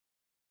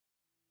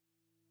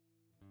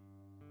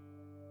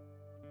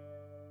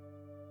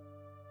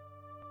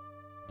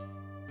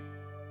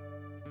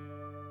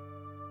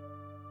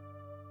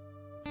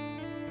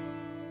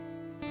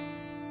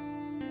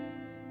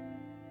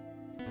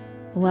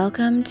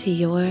Welcome to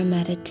your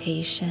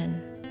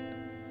meditation.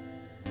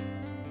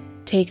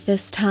 Take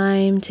this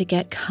time to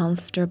get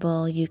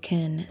comfortable. You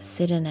can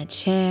sit in a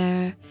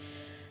chair,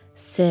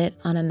 sit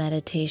on a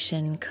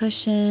meditation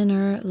cushion,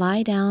 or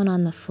lie down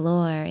on the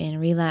floor in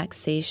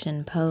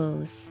relaxation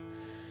pose.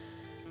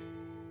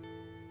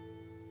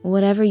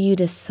 Whatever you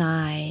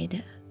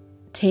decide,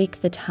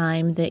 take the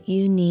time that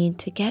you need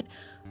to get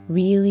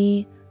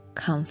really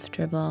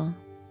comfortable,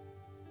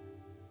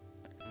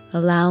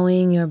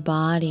 allowing your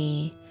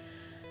body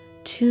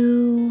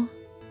to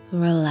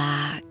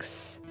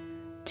relax,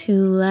 to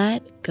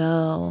let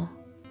go,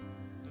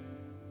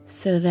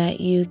 so that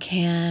you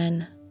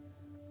can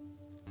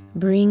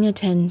bring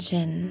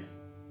attention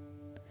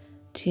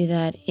to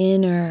that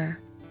inner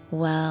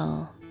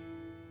well,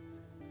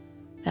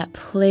 that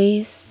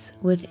place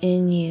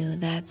within you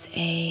that's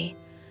a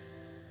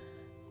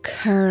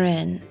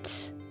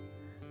current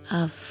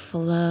of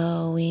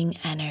flowing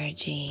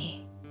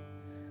energy,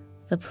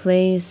 the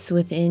place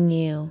within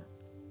you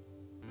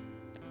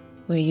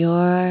where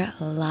your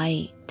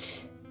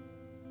light,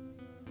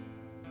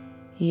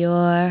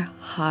 your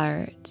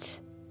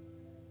heart,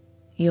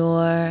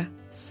 your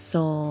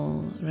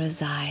soul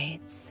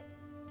resides.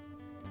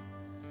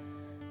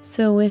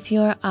 So with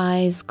your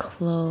eyes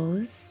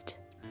closed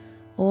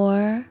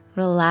or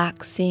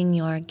relaxing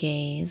your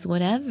gaze,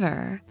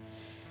 whatever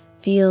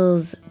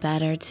feels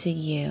better to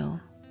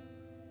you,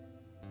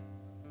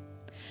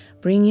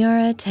 bring your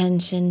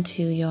attention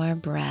to your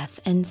breath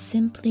and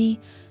simply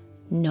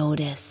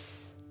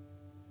notice.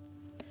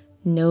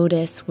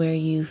 Notice where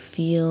you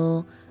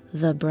feel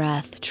the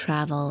breath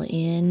travel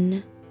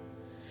in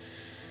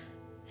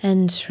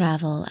and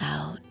travel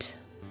out.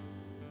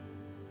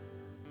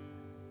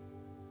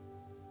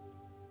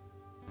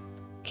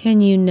 Can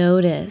you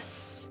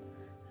notice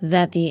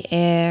that the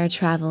air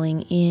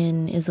traveling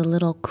in is a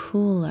little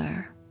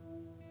cooler,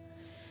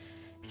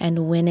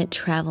 and when it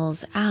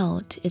travels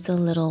out, it's a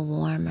little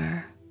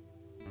warmer?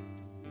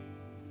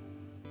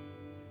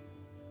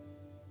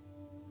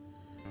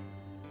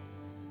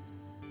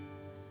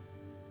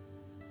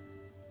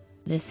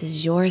 This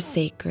is your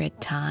sacred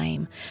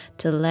time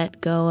to let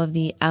go of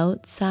the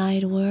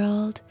outside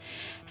world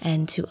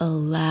and to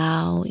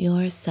allow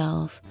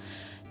yourself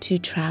to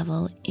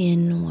travel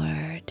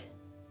inward.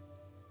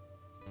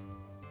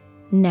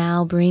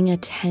 Now bring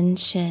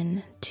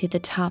attention to the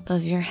top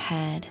of your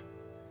head.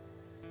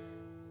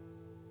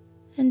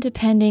 And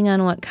depending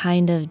on what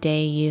kind of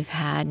day you've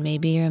had,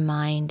 maybe your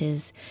mind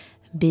is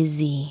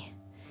busy.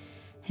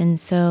 And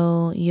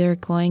so you're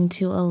going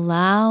to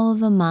allow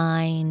the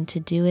mind to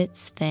do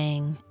its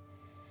thing.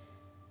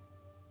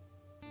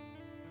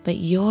 But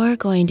you're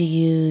going to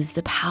use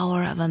the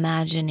power of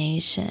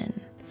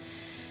imagination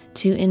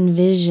to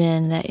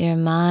envision that your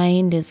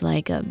mind is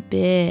like a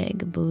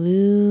big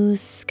blue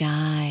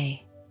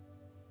sky.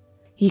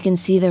 You can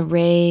see the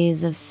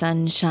rays of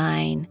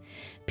sunshine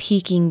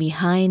peeking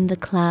behind the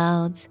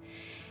clouds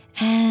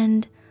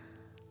and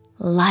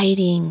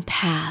lighting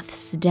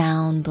paths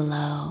down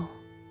below.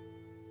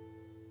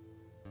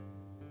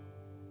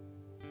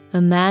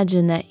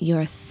 Imagine that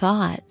your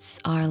thoughts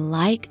are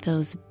like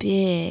those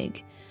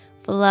big,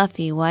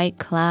 fluffy white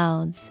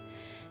clouds,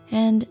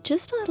 and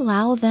just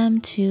allow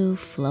them to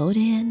float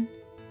in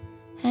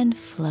and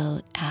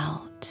float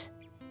out.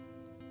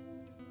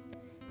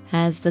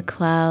 As the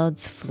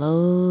clouds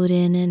float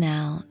in and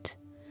out,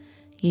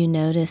 you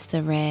notice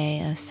the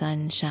ray of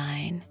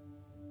sunshine.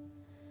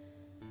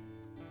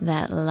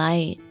 That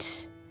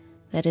light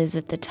that is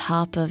at the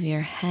top of your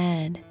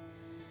head,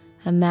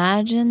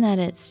 imagine that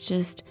it's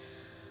just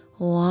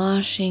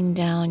washing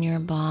down your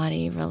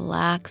body,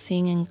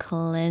 relaxing and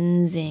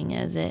cleansing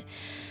as it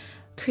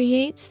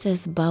creates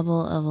this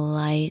bubble of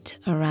light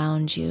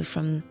around you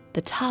from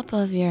the top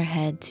of your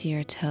head to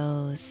your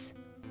toes.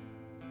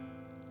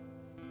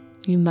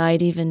 You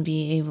might even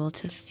be able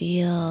to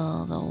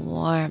feel the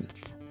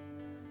warmth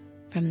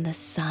from the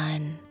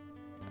sun,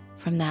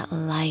 from that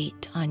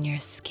light on your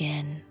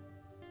skin.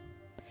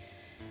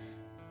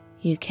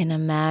 You can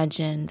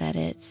imagine that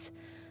it's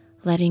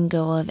letting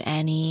go of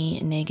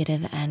any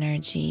negative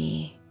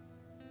energy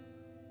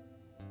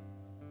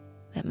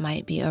that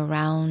might be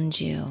around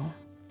you.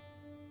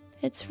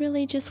 It's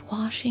really just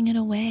washing it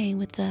away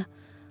with the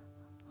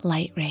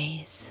light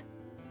rays.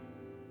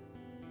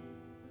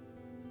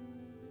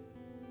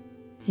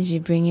 As you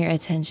bring your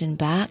attention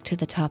back to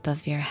the top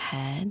of your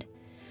head,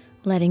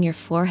 letting your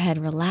forehead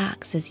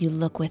relax as you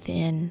look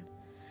within,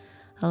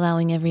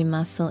 allowing every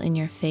muscle in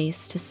your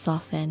face to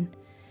soften.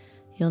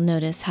 You'll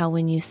notice how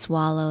when you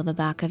swallow, the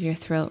back of your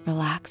throat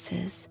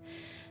relaxes.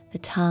 The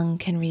tongue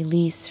can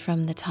release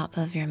from the top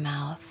of your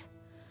mouth.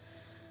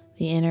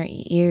 The inner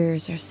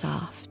ears are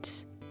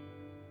soft.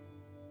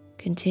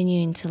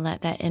 Continuing to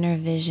let that inner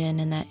vision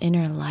and that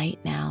inner light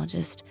now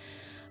just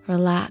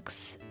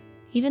relax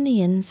even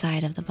the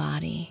inside of the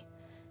body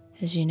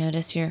as you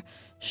notice your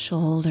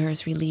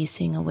shoulders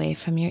releasing away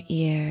from your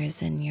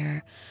ears and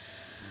your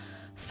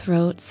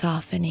throat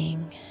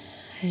softening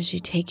as you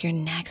take your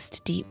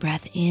next deep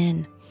breath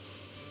in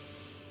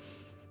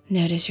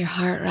Notice your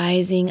heart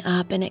rising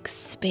up and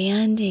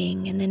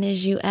expanding, and then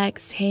as you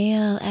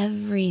exhale,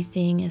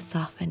 everything is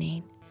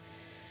softening.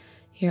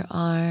 Your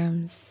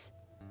arms,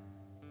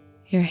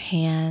 your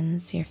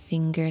hands, your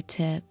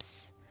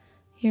fingertips,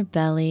 your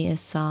belly is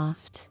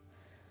soft.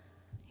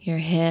 Your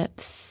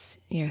hips,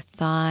 your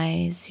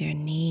thighs, your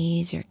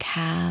knees, your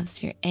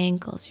calves, your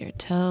ankles, your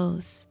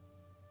toes.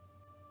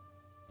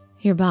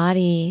 Your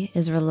body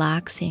is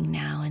relaxing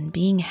now and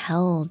being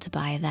held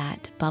by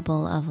that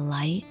bubble of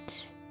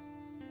light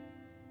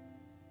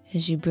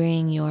as you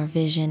bring your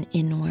vision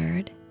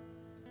inward,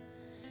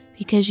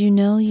 because you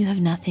know you have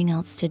nothing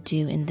else to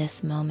do in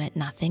this moment,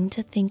 nothing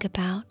to think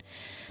about,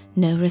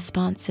 no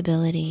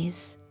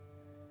responsibilities,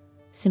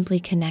 simply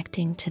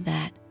connecting to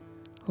that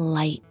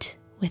light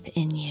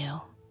within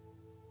you.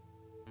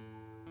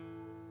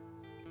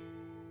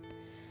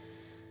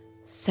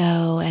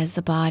 So as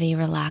the body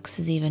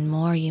relaxes even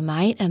more, you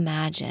might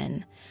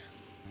imagine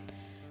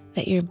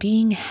that you're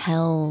being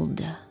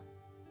held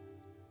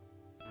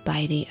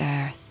by the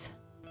earth.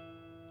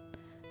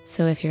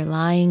 So if you're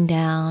lying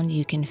down,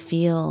 you can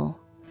feel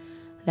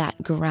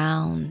that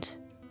ground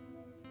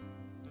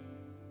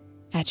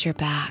at your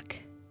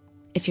back.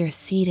 If you're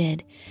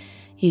seated,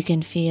 you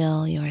can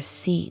feel your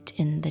seat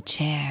in the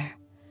chair.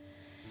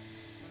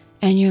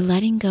 And you're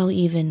letting go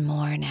even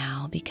more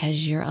now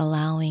because you're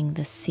allowing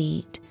the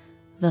seat,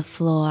 the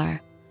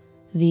floor,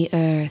 the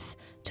earth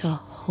to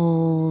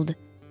hold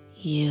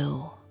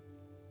you.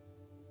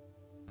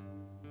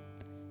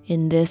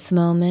 In this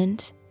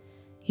moment,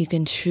 you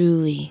can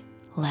truly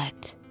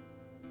let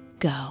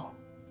go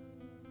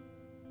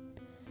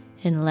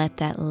and let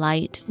that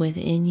light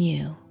within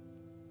you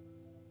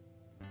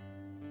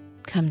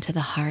come to the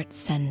heart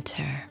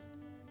center.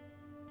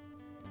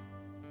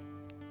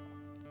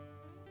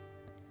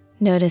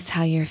 Notice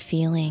how you're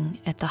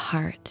feeling at the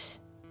heart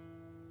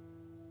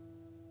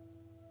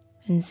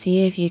and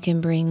see if you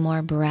can bring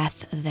more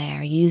breath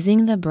there,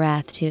 using the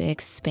breath to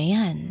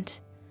expand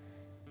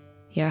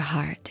your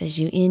heart. As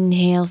you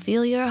inhale,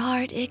 feel your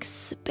heart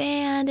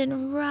expand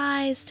and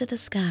rise to the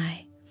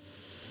sky.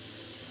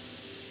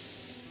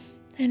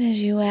 And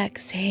as you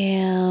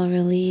exhale,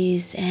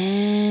 release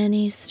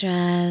any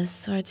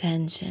stress or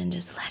tension.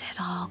 Just let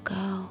it all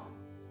go.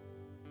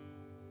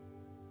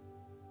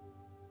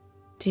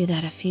 Do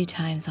that a few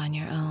times on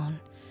your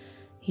own,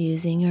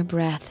 using your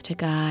breath to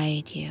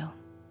guide you.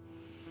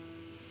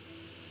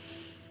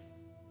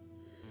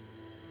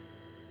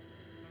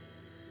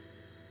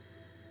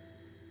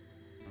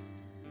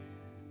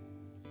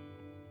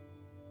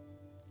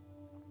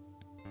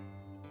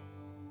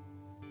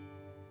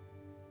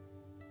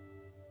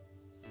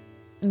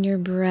 Your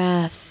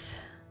breath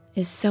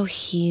is so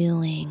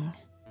healing,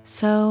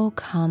 so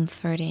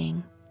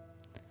comforting,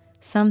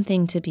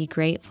 something to be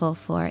grateful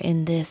for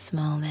in this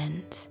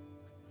moment.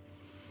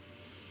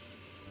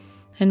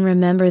 And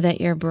remember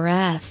that your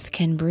breath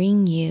can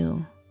bring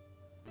you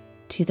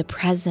to the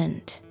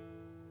present,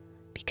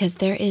 because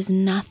there is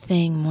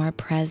nothing more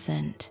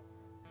present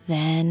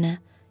than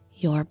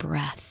your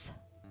breath.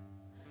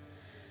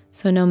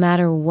 So no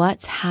matter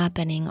what's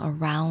happening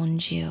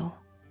around you,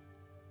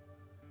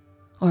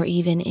 or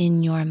even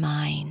in your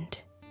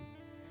mind,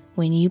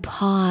 when you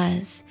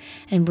pause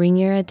and bring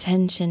your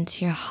attention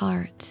to your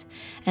heart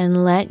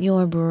and let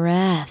your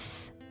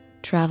breath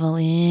travel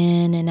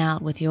in and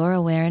out with your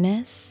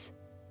awareness,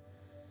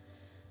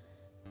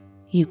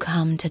 you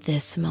come to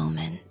this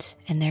moment,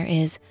 and there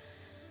is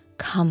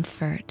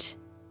comfort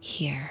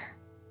here.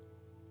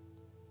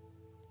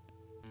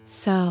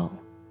 So,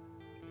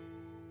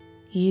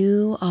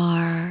 you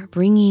are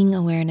bringing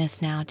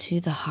awareness now to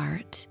the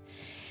heart.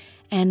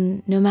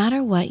 And no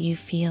matter what you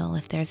feel,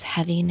 if there's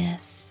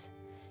heaviness,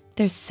 if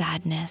there's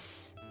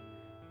sadness,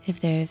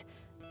 if there's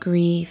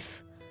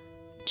grief,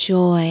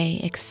 joy,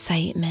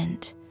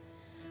 excitement,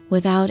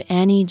 without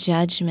any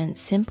judgment,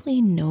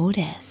 simply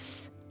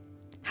notice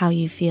how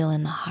you feel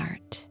in the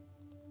heart.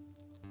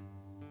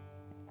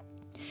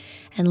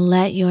 And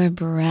let your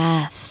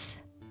breath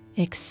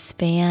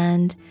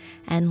expand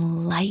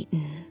and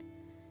lighten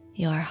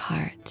your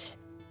heart.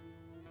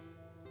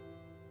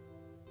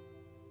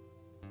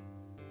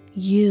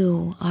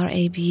 You are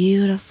a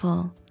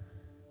beautiful,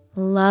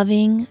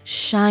 loving,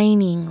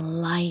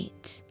 shining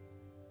light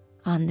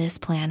on this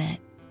planet.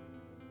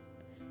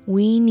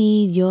 We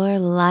need your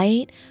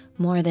light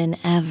more than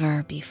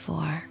ever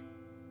before.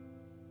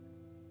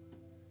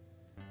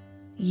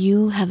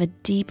 You have a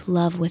deep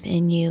love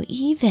within you,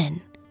 even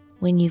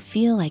when you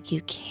feel like you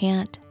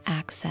can't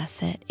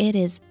access it. It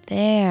is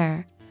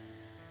there.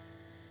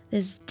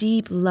 This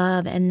deep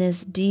love and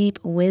this deep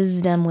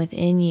wisdom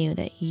within you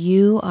that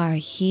you are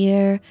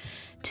here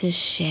to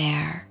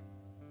share.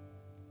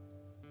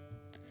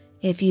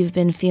 If you've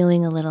been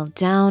feeling a little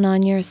down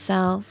on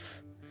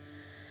yourself,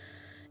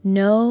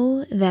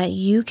 know that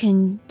you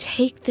can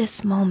take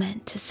this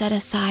moment to set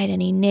aside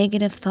any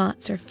negative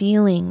thoughts or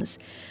feelings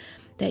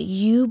that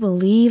you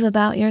believe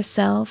about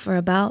yourself or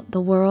about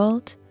the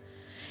world,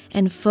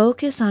 and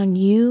focus on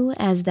you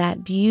as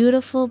that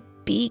beautiful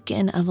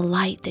beacon of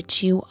light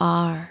that you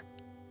are.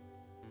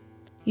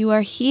 You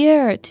are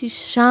here to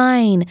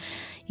shine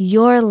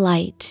your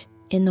light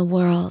in the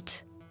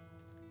world.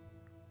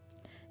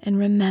 And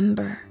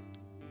remember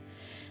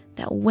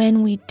that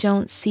when we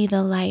don't see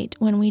the light,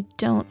 when we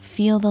don't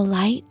feel the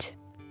light,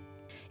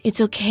 it's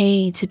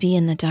okay to be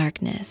in the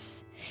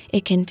darkness.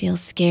 It can feel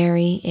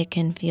scary. It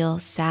can feel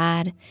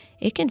sad.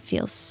 It can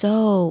feel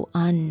so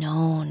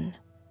unknown.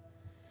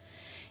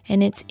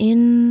 And it's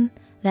in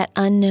that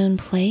unknown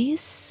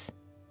place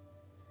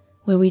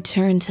where we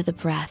turn to the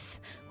breath,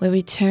 where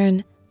we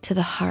turn to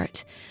the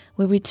heart,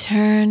 where we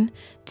turn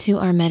to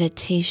our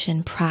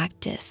meditation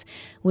practice,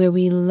 where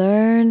we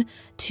learn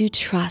to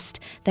trust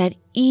that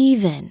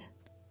even,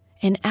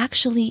 and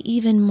actually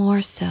even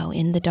more so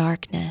in the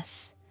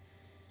darkness,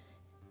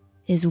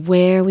 is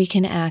where we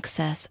can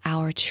access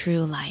our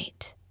true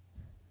light.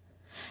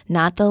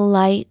 Not the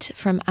light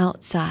from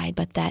outside,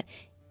 but that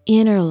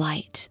inner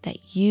light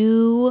that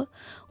you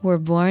were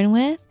born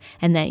with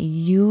and that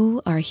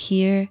you are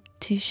here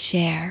to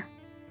share.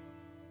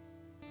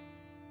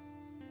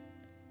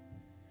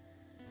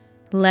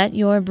 Let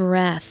your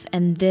breath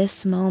and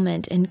this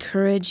moment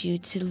encourage you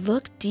to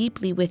look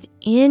deeply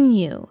within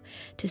you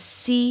to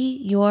see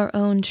your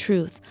own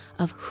truth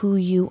of who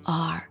you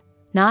are,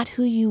 not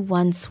who you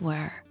once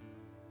were,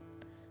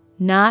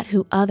 not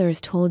who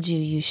others told you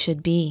you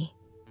should be,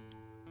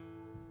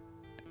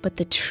 but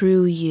the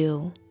true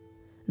you,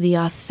 the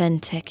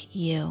authentic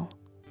you,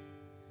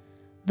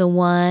 the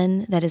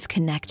one that is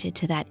connected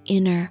to that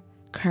inner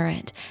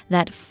current,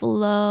 that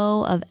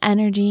flow of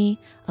energy,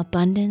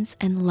 abundance,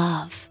 and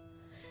love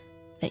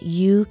that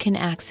you can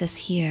access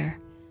here.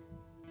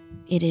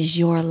 It is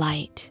your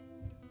light.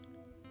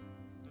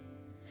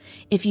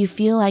 If you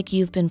feel like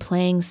you've been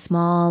playing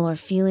small or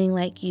feeling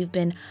like you've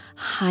been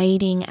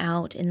hiding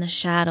out in the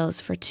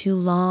shadows for too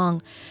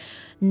long,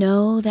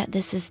 know that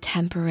this is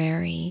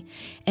temporary,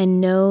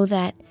 and know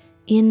that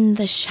in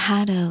the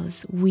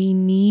shadows we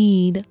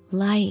need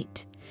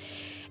light.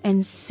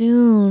 And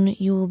soon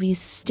you will be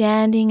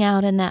standing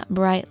out in that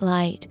bright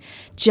light,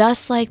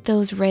 just like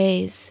those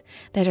rays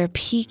that are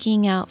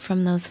peeking out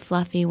from those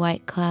fluffy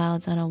white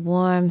clouds on a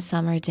warm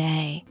summer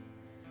day.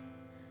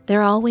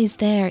 They're always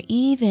there,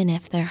 even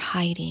if they're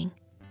hiding,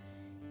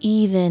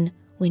 even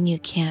when you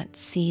can't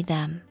see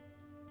them.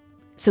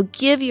 So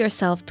give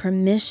yourself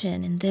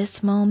permission in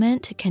this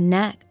moment to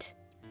connect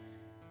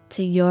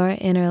to your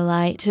inner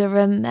light, to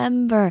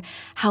remember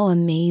how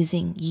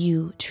amazing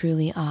you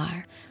truly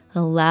are.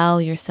 Allow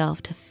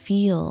yourself to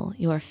feel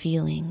your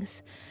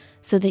feelings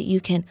so that you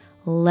can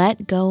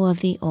let go of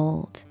the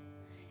old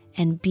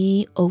and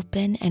be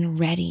open and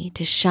ready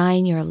to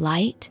shine your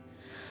light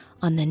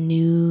on the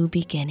new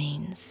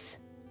beginnings.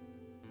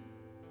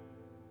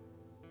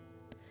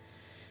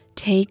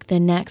 Take the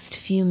next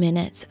few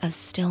minutes of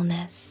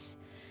stillness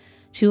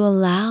to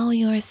allow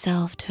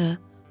yourself to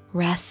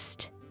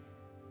rest,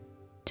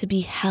 to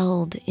be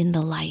held in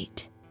the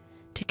light,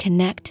 to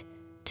connect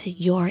to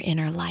your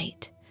inner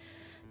light,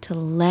 to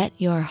let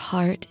your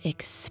heart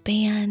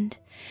expand,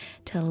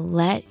 to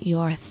let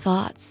your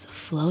thoughts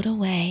float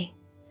away,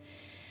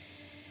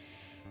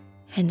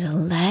 and to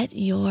let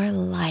your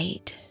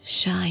light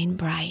shine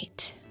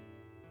bright.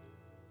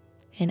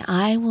 And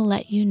I will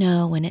let you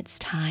know when it's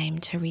time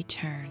to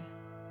return.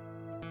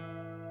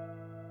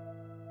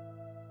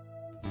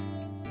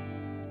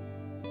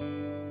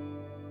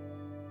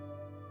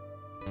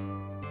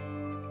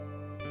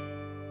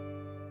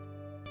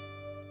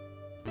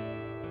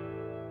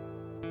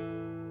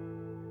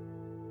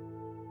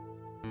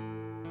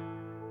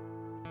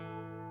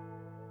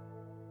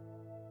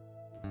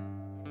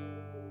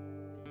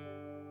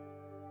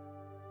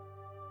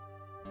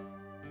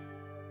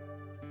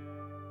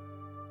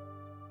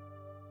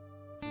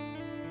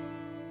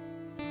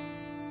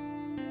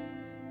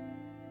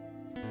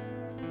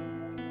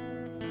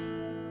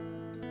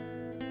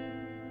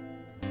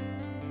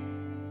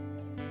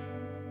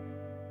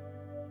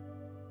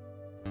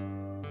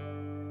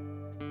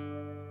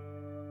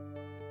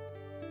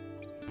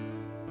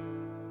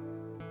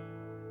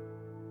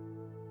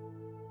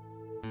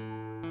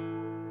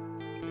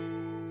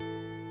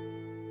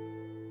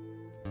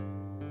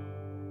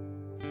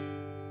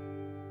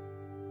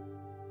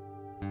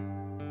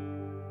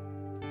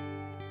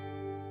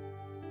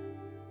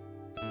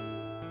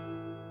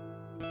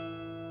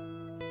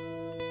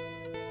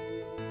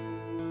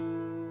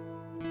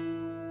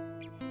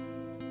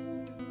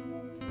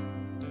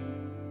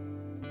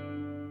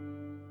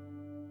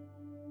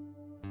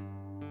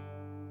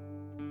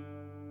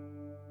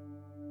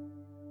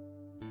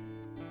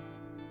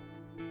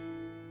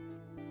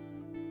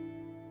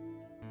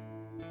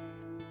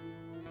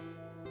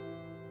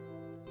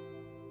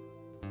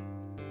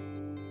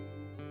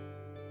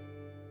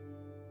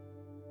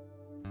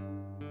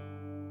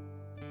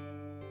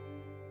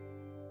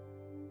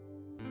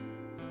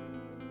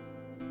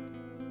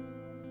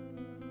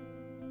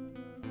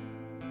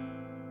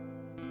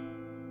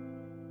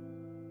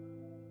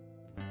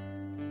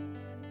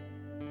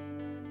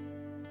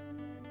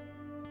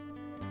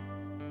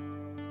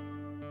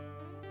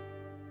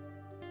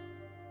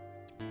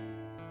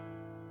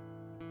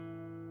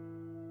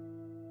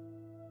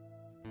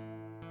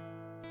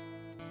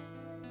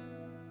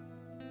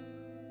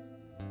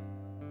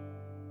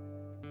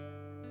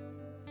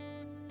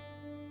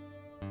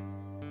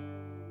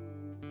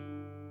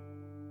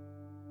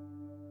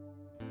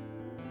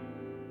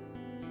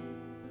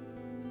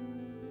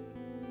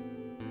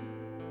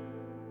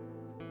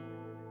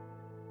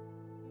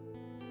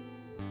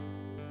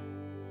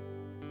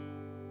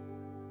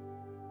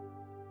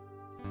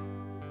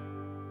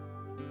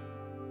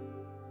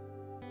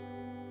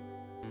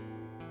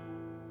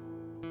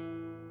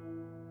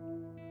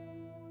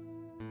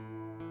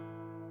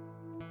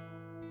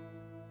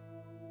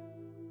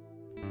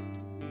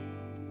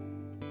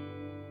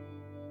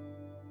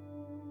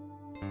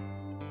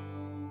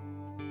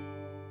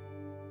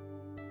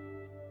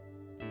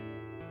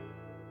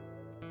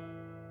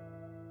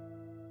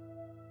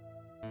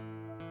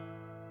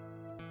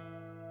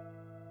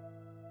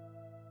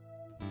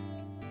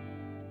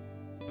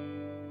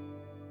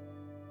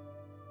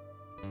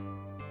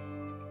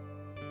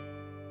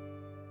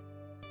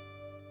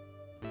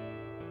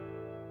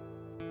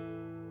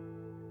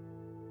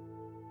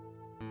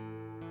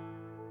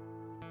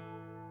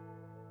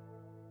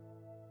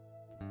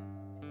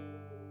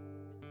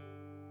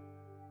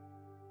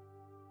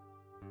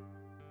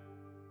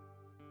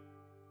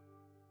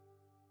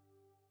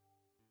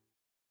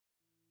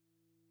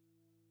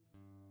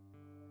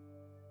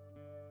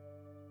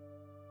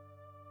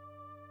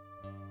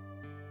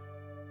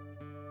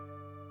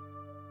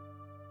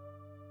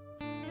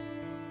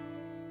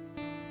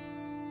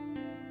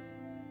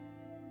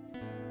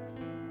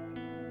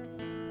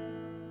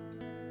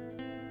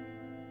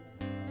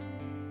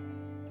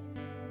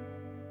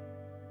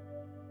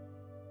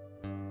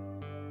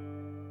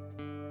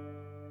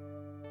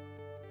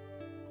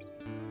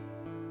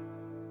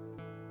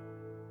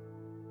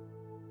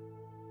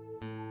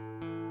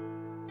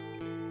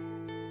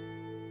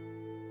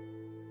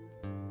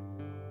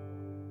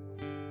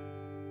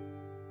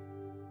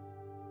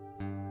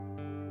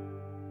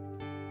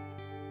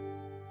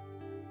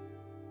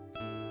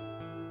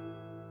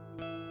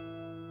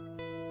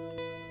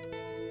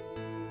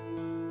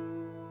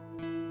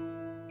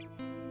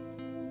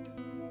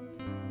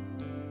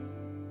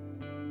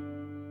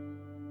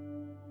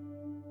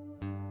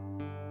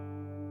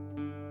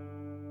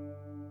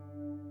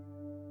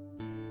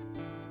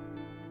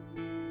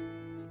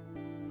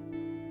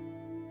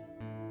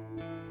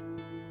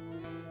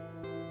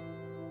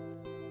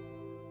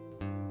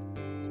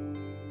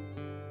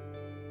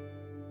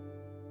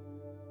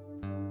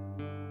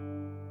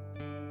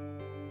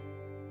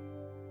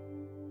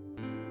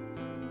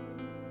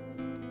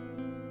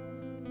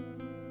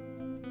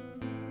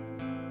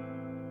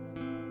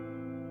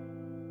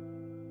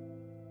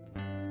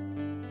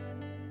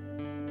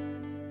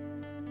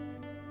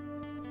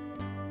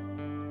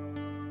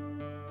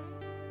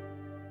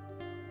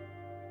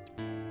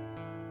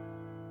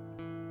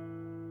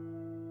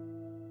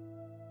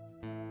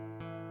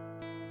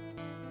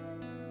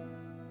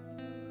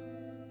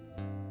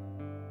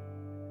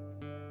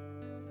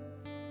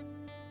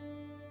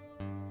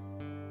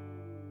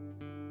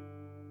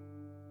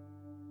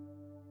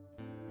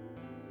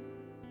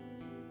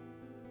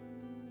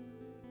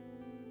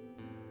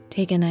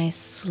 Take a nice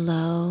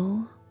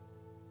slow,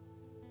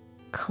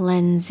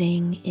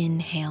 cleansing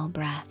inhale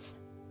breath.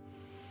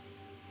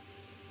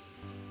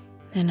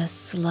 And a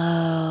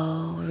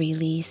slow,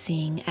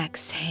 releasing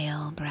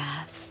exhale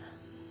breath.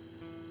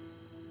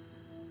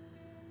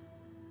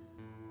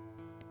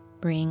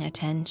 Bring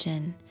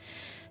attention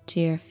to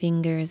your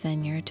fingers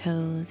and your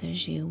toes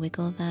as you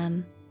wiggle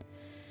them,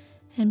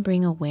 and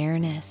bring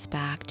awareness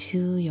back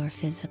to your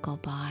physical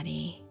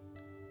body.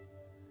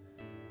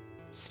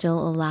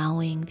 Still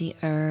allowing the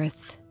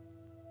earth,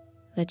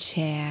 the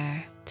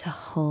chair, to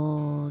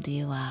hold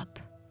you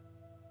up.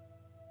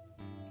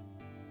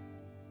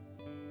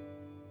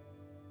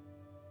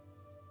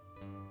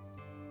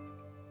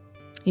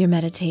 Your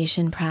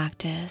meditation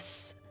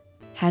practice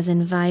has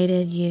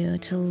invited you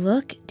to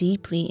look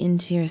deeply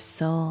into your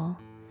soul,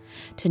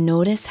 to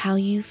notice how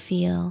you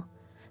feel,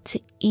 to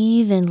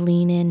even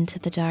lean into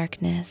the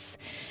darkness,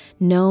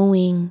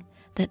 knowing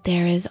that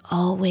there is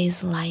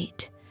always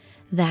light,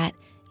 that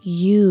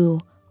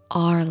you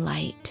are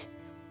light.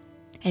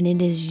 And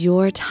it is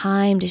your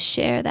time to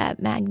share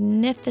that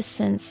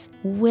magnificence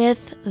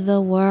with the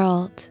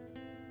world.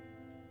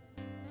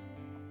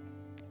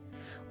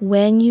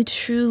 When you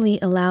truly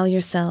allow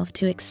yourself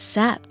to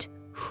accept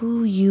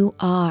who you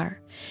are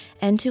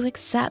and to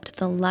accept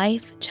the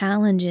life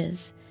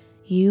challenges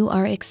you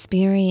are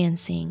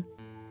experiencing,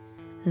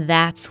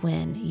 that's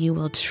when you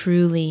will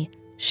truly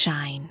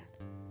shine.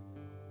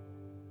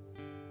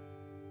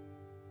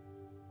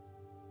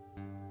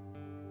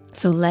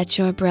 So let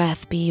your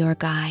breath be your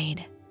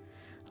guide.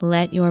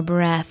 Let your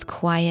breath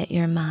quiet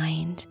your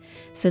mind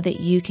so that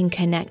you can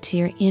connect to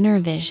your inner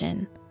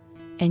vision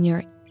and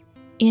your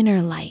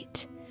inner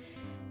light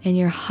and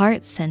your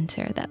heart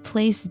center, that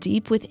place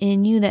deep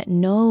within you that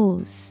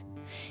knows,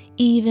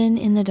 even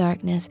in the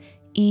darkness,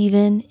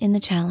 even in the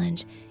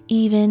challenge,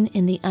 even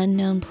in the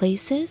unknown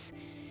places,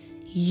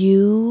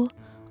 you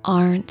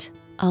aren't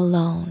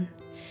alone.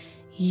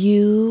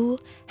 You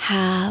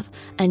have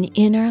an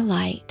inner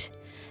light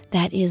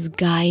that is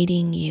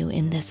guiding you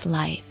in this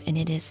life, and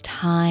it is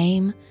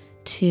time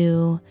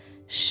to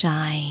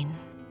shine.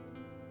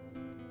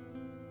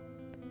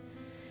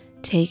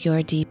 Take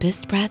your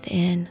deepest breath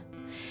in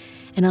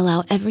and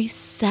allow every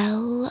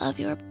cell of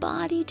your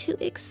body to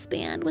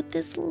expand with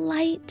this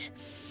light.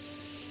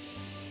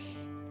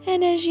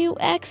 And as you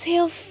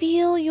exhale,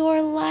 feel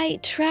your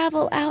light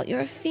travel out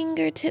your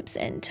fingertips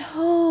and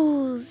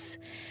toes,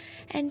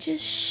 and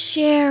just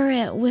share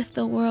it with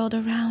the world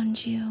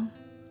around you.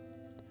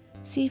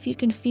 See if you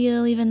can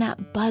feel even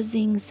that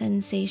buzzing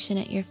sensation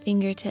at your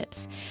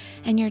fingertips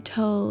and your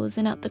toes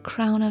and at the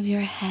crown of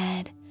your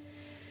head.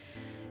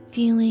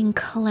 Feeling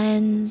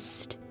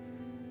cleansed,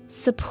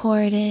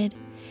 supported,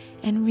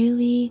 and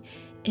really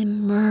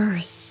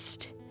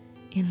immersed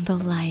in the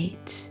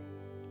light.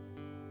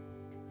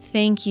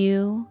 Thank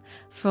you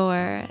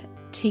for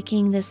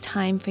taking this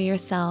time for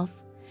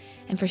yourself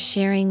and for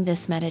sharing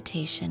this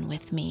meditation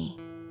with me.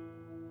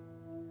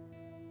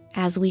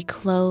 As we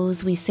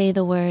close, we say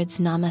the words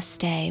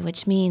Namaste,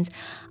 which means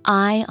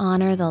I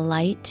honor the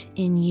light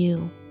in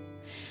you.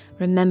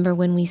 Remember,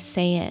 when we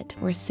say it,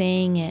 we're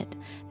saying it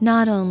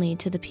not only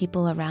to the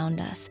people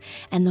around us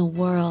and the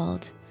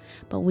world,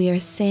 but we are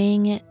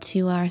saying it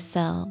to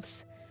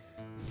ourselves.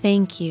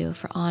 Thank you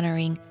for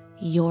honoring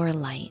your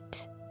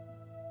light.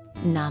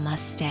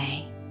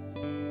 Namaste.